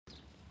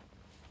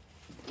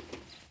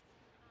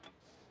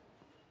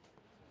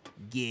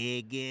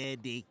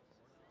Giggity.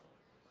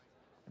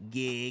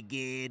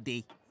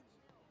 Giggity.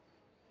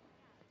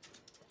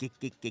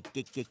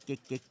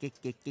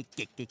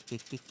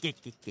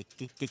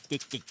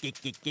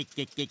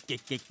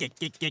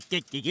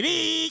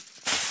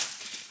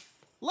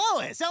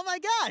 Lois, oh my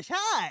gosh,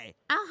 hi!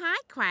 Oh, hi,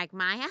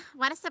 Quagmire.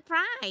 What a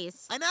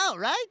surprise. I know,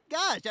 right?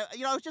 Gosh,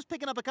 I was just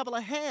picking up a couple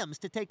of hams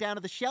to take down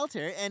to the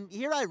shelter, and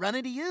here I run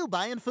into you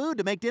buying food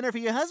to make dinner for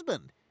your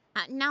husband.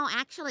 No,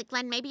 actually,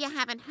 Glen, maybe you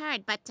haven't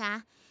heard, but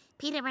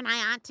Peter and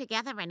I aren't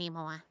together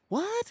anymore.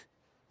 What?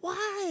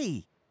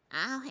 Why?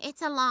 Oh,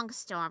 it's a long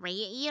story.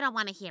 You don't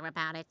want to hear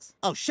about it.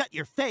 Oh, shut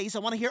your face. I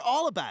want to hear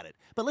all about it.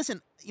 But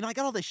listen, I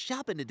got all this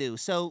shopping to do,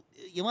 so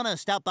you want to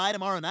stop by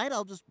tomorrow night?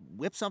 I'll just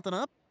whip something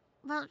up.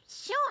 Well,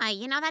 sure.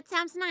 That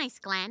sounds nice,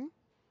 Glen.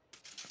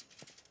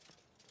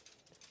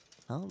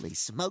 Holy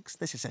smokes,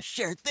 this is a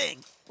sure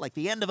thing. Like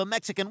the end of a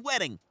Mexican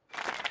wedding.